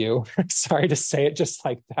wrong with you. Sorry to say it just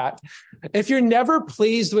like that. If you're never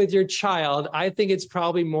pleased with your child, I think it's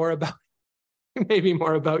probably I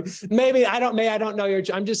don't know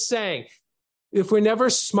I'm just saying, if we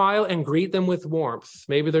never smile and greet them with warmth,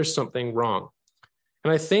 maybe there's something wrong.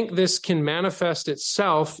 And I think this can manifest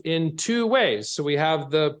itself in 2 ways. So we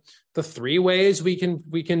have the 3 ways we can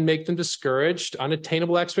make them discouraged: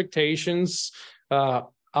 unattainable expectations,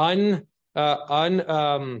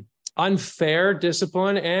 unfair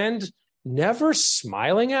discipline, and never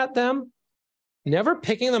smiling at them, never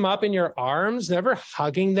picking them up in your arms, never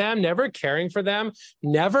hugging them, never caring for them,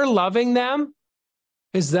 never loving them.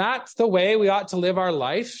 Is that the way we ought to live our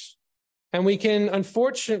life? And we can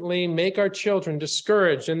unfortunately make our children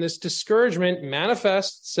discouraged, and this discouragement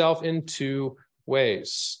manifests itself in 2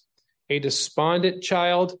 ways: a despondent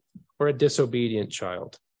child or a disobedient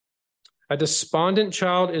child. A despondent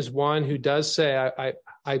child is one who does say,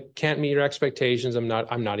 I can't meet your expectations. I'm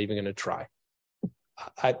not even going to try.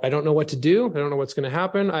 I don't know what to do. I don't know what's going to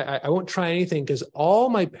happen. I won't try anything because all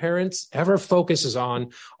my parents ever focuses on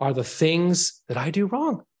are the things that I do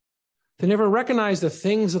wrong. They never recognize the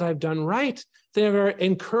things that I've done right. They never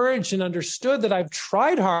encouraged and understood that I've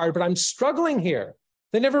tried hard, but I'm struggling here.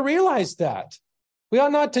 They never realized that. We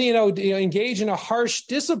ought not to, engage in a harsh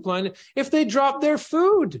discipline if they drop their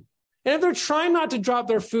food. And if they're trying not to drop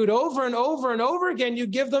their food over and over and over again, you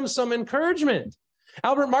give them some encouragement.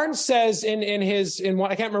 Albert Martin says in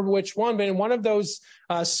I can't remember which one, but in one of those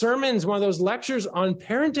sermons, one of those lectures on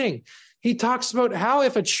parenting, he talks about how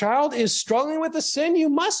if a child is struggling with a sin, you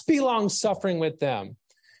must be long-suffering with them.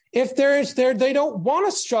 If they don't want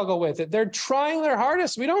to struggle with it, they're trying their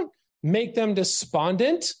hardest. We don't make them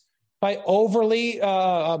despondent by overly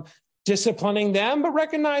disciplining them, but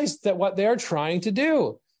recognize that what they're trying to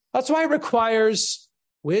do. That's why it requires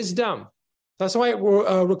wisdom. That's why it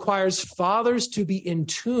requires fathers to be in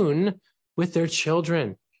tune with their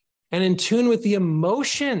children and in tune with the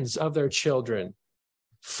emotions of their children.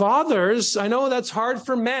 Fathers, I know that's hard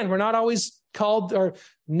for men. We're not always called or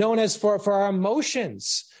known as for our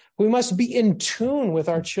emotions. We must be in tune with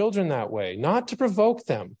our children that way, not to provoke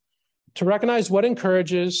them, to recognize what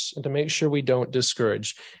encourages and to make sure we don't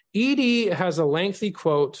discourage. E.D. has a lengthy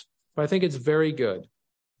quote, but I think it's very good.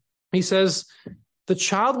 He says, "The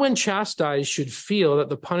child, when chastised, should feel that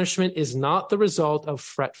the punishment is not the result of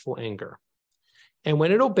fretful anger. And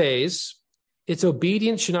when it obeys, its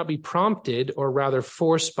obedience should not be prompted or rather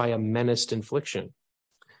forced by a menaced infliction.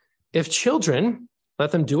 If children,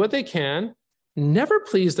 let them do what they can, never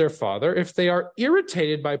please their father, if they are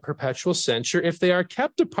irritated by perpetual censure, if they are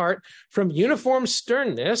kept apart from uniform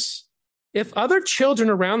sternness, if other children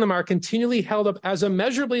around them are continually held up as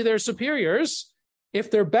immeasurably their superiors, if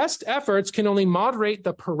their best efforts can only moderate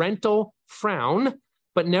the parental frown,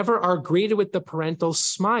 but never are greeted with the parental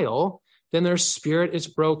smile, then their spirit is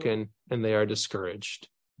broken and they are discouraged.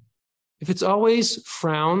 If it's always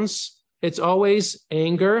frowns, it's always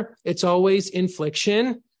anger, it's always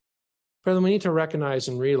infliction, brethren, we need to recognize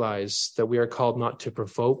and realize that we are called not to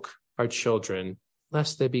provoke our children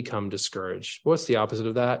lest they become discouraged. What's the opposite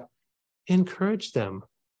of that? Encourage them,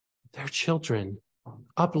 their children,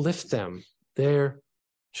 uplift them, their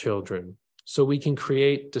children. So we can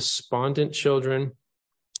create despondent children,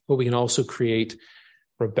 but we can also create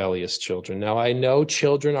rebellious children. Now, I know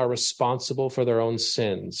children are responsible for their own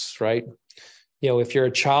sins, right? If you're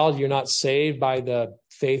a child, you're not saved by the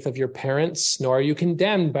faith of your parents, nor are you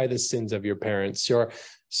condemned by the sins of your parents. You're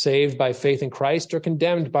saved by faith in Christ or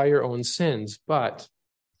condemned by your own sins. But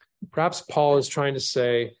perhaps Paul is trying to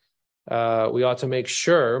say we ought to make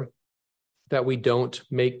sure that we don't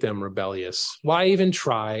make them rebellious. Why even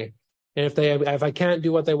try? And if I can't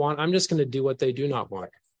do what they want, I'm just going to do what they do not want.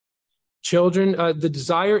 Children, the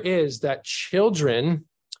desire is that children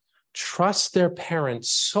trust their parents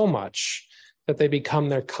so much that they become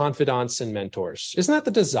their confidants and mentors. Isn't that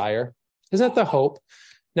the desire? Isn't that the hope?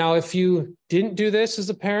 Now, if you didn't do this as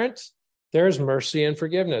a parent, there's mercy and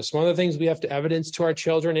forgiveness. One of the things we have to evidence to our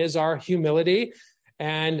children is our humility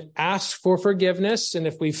and ask for forgiveness. And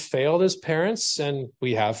if we've failed as parents, and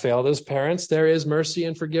we have failed as parents, there is mercy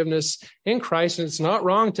and forgiveness in Christ. And it's not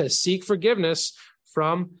wrong to seek forgiveness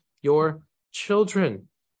from your children.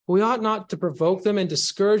 We ought not to provoke them and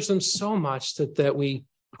discourage them so much that we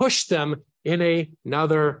push them in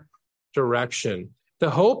another direction. The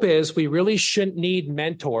hope is we really shouldn't need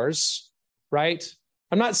mentors, right?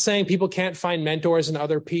 I'm not saying people can't find mentors in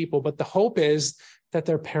other people, but the hope is that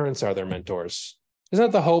their parents are their mentors. Isn't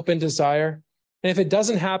that the hope and desire? And if it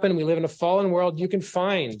doesn't happen, we live in a fallen world, you can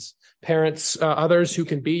find parents, others who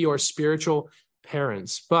can be your spiritual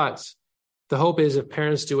parents. But the hope is if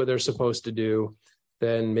parents do what they're supposed to do,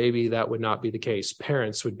 then maybe that would not be the case.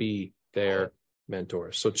 Parents would be their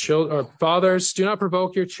mentors. So fathers, do not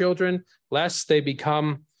provoke your children lest they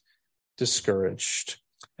become discouraged.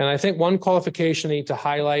 And I think one qualification I need to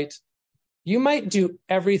highlight, you might do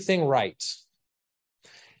everything right.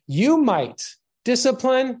 You might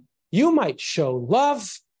discipline, you might show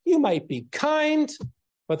love, you might be kind,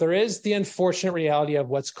 but there is the unfortunate reality of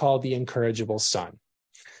what's called the incorrigible son.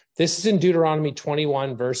 This is in Deuteronomy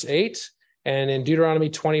 21, verse 8. And in Deuteronomy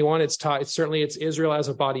 21, it's Israel as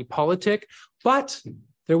a body politic. But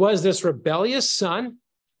there was this rebellious son,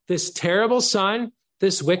 this terrible son,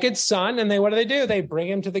 this wicked son. And what do? They bring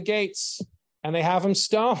him to the gates and they have him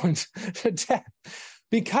stoned to death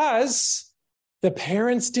because the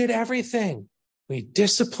parents did everything. We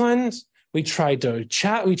disciplined, we tried to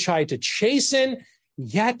chasten,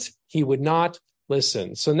 yet he would not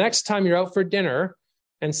listen. So next time you're out for dinner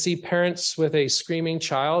and see parents with a screaming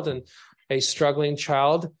child and a struggling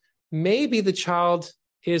child, maybe the child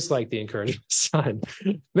is like the encouraging son.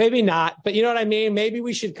 Maybe not, but you know what I mean? Maybe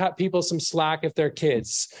we should cut people some slack if their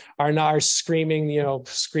kids are screaming,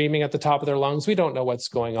 screaming at the top of their lungs. We don't know what's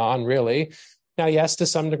going on, really. Now, yes, to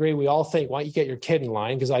some degree, we all think, why don't you get your kid in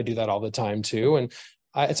line? Because I do that all the time too. And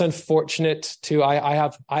it's unfortunate too. I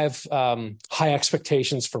have high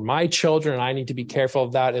expectations for my children, and I need to be careful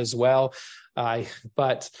of that as well.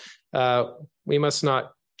 But we must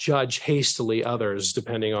not judge hastily others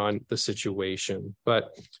depending on the situation.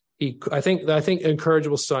 But I think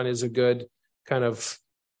incorrigible son is a good kind of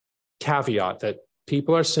caveat that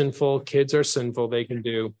people are sinful, kids are sinful, they can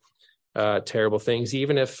do terrible things,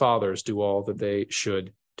 even if fathers do all that they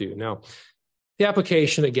should do. Now, the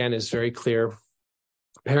application again is very clear.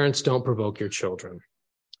 Parents, don't provoke your children.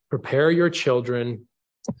 Prepare your children,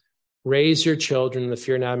 raise your children in the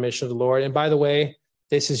fear and admonition of the Lord. And by the way,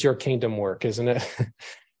 this is your kingdom work, isn't it?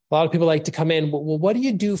 A lot of people like to come in, well, what do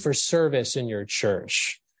you do for service in your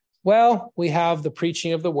church? Well, we have the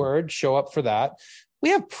preaching of the word, show up for that. We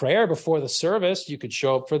have prayer before the service, you could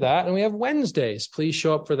show up for that. And we have Wednesdays, please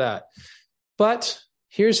show up for that. But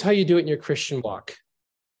here's how you do it in your Christian walk.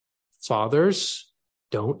 Fathers,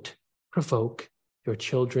 don't provoke your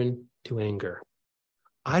children to anger.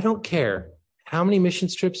 I don't care how many mission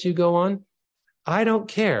trips you go on. I don't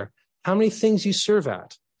care how many things you serve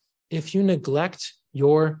at. If you neglect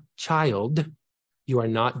your child, you are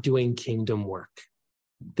not doing kingdom work.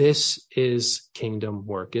 This is kingdom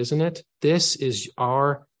work, isn't it? This is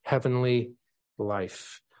our heavenly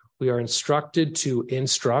life. We are instructed to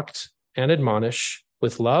instruct and admonish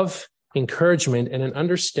with love, encouragement, and an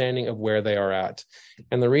understanding of where they are at.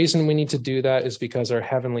 And the reason we need to do that is because our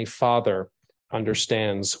Heavenly Father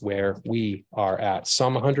understands where we are at.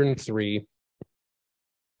 Psalm 103.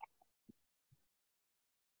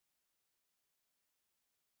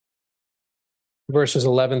 Verses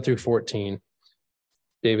 11 through 14,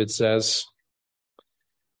 David says,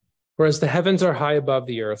 "For as the heavens are high above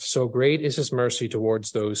the earth, so great is his mercy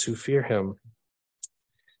towards those who fear him.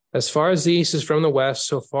 As far as the east is from the west,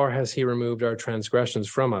 so far has he removed our transgressions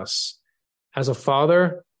from us. As a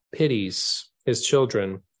father pities his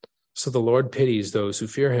children, so the Lord pities those who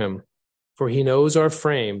fear him. For he knows our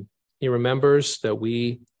frame, he remembers that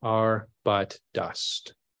we are but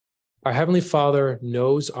dust." Our Heavenly Father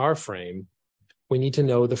knows our frame. We need to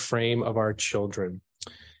know the frame of our children.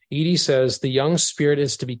 Edie says, the young spirit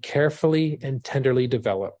is to be carefully and tenderly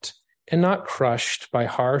developed and not crushed by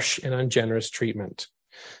harsh and ungenerous treatment.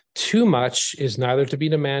 Too much is neither to be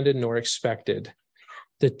demanded nor expected.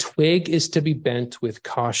 The twig is to be bent with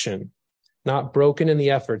caution, not broken in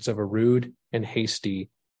the efforts of a rude and hasty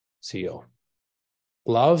zeal.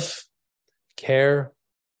 Love, care,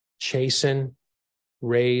 chasten,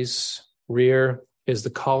 raise, rear, is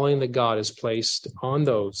the calling that God has placed on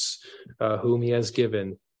those whom he has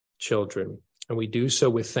given children. And we do so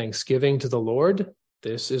with thanksgiving to the Lord.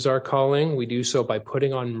 This is our calling. We do so by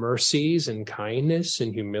putting on mercies and kindness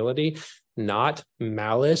and humility, not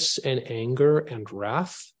malice and anger and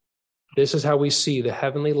wrath. This is how we see the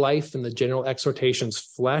heavenly life and the general exhortations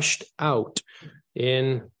fleshed out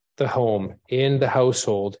in the home, in the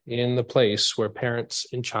household, in the place where parents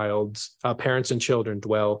and children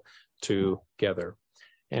dwell together.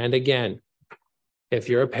 And again, if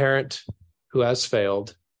you're a parent who has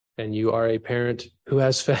failed and you are a parent who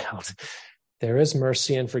has failed, there is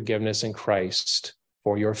mercy and forgiveness in Christ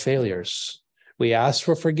for your failures. We ask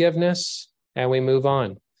for forgiveness and we move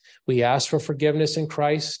on. We ask for forgiveness in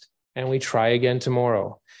Christ and we try again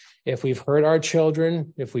tomorrow. If we've hurt our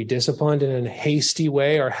children, if we disciplined in a hasty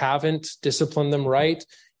way or haven't disciplined them right, you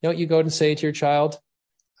know what you go and say to your child?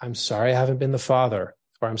 I'm sorry I haven't been the father,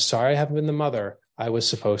 or I'm sorry I haven't been the mother I was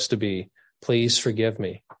supposed to be. Please forgive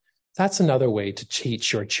me. That's another way to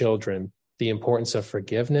teach your children the importance of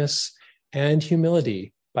forgiveness and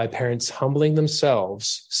humility by parents humbling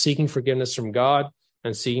themselves, seeking forgiveness from God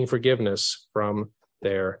and seeking forgiveness from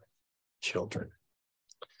their children.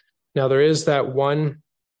 Now, there is that one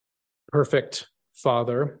perfect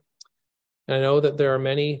father. And I know that there are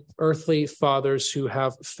many earthly fathers who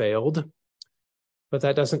have failed, but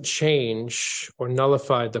that doesn't change or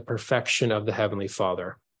nullify the perfection of the Heavenly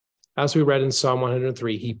Father. As we read in Psalm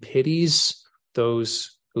 103, he pities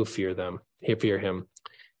those who fear him.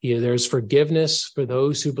 There's forgiveness for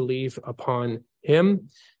those who believe upon him.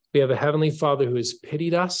 We have a Heavenly Father who has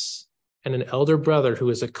pitied us and an elder brother who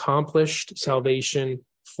has accomplished salvation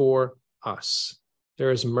for us.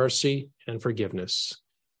 There is mercy and forgiveness.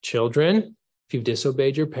 Children, if you've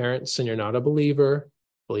disobeyed your parents and you're not a believer,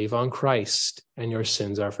 Believe on Christ, and your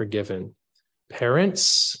sins are forgiven.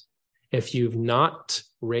 Parents, if you've not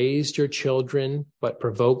raised your children, but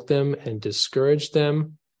provoked them and discouraged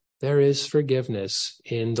them, there is forgiveness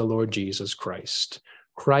in the Lord Jesus Christ.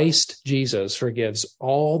 Christ Jesus forgives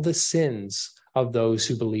all the sins of those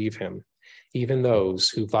who believe him, even those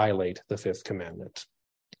who violate the fifth commandment.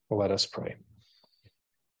 Well, let us pray.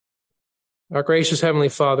 Our gracious Heavenly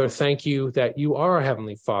Father, thank you that you are our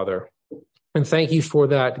Heavenly Father. And thank you for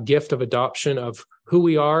that gift of adoption of who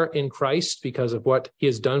we are in Christ because of what he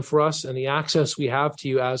has done for us and the access we have to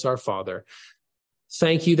you as our Father.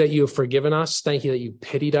 Thank you that you have forgiven us. Thank you that you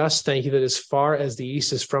pitied us. Thank you that as far as the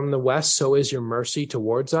east is from the west, so is your mercy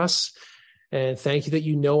towards us. And thank you that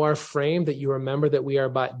you know our frame, that you remember that we are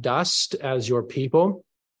but dust as your people.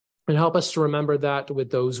 And help us to remember that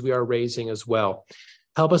with those we are raising as well.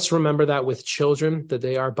 Help us to remember that with children, that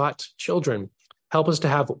they are but children. Help us to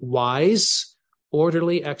have wise,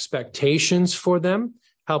 orderly expectations for them.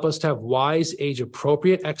 Help us to have wise,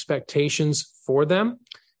 age-appropriate expectations for them.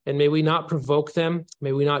 And may we not provoke them.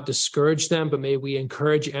 May we not discourage them, but may we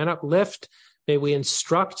encourage and uplift. May we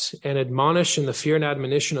instruct and admonish in the fear and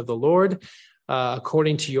admonition of the Lord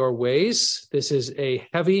according to your ways. This is a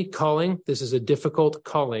heavy calling. This is a difficult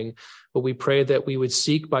calling, but we pray that we would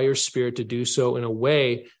seek by your Spirit to do so in a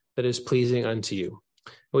way that is pleasing unto you.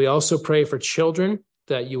 We also pray for children,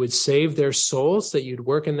 that you would save their souls, that you'd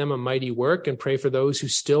work in them a mighty work, and pray for those who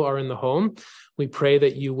still are in the home. We pray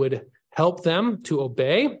that you would help them to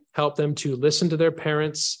obey, help them to listen to their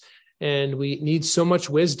parents. And we need so much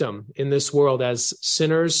wisdom in this world as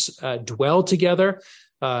sinners dwell together,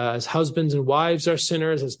 as husbands and wives are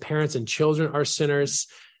sinners, as parents and children are sinners.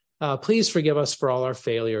 Please forgive us for all our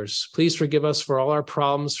failures. Please forgive us for all our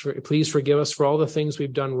problems. Please forgive us for all the things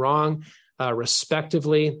we've done wrong.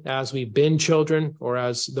 Respectively, as we've been children or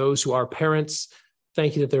as those who are parents.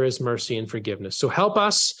 Thank you that there is mercy and forgiveness. So help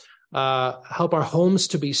us, help our homes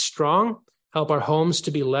to be strong, help our homes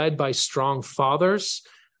to be led by strong fathers,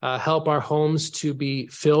 help our homes to be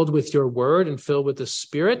filled with your word and filled with the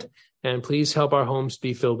Spirit, and please help our homes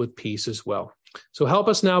be filled with peace as well. So help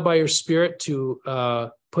us now by your Spirit to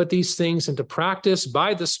put these things into practice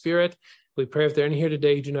by the Spirit. We pray if they're in here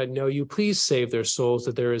today who do not know you, please save their souls,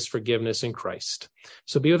 that there is forgiveness in Christ.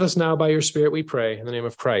 So be with us now by your Spirit, we pray. In the name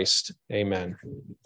of Christ, amen.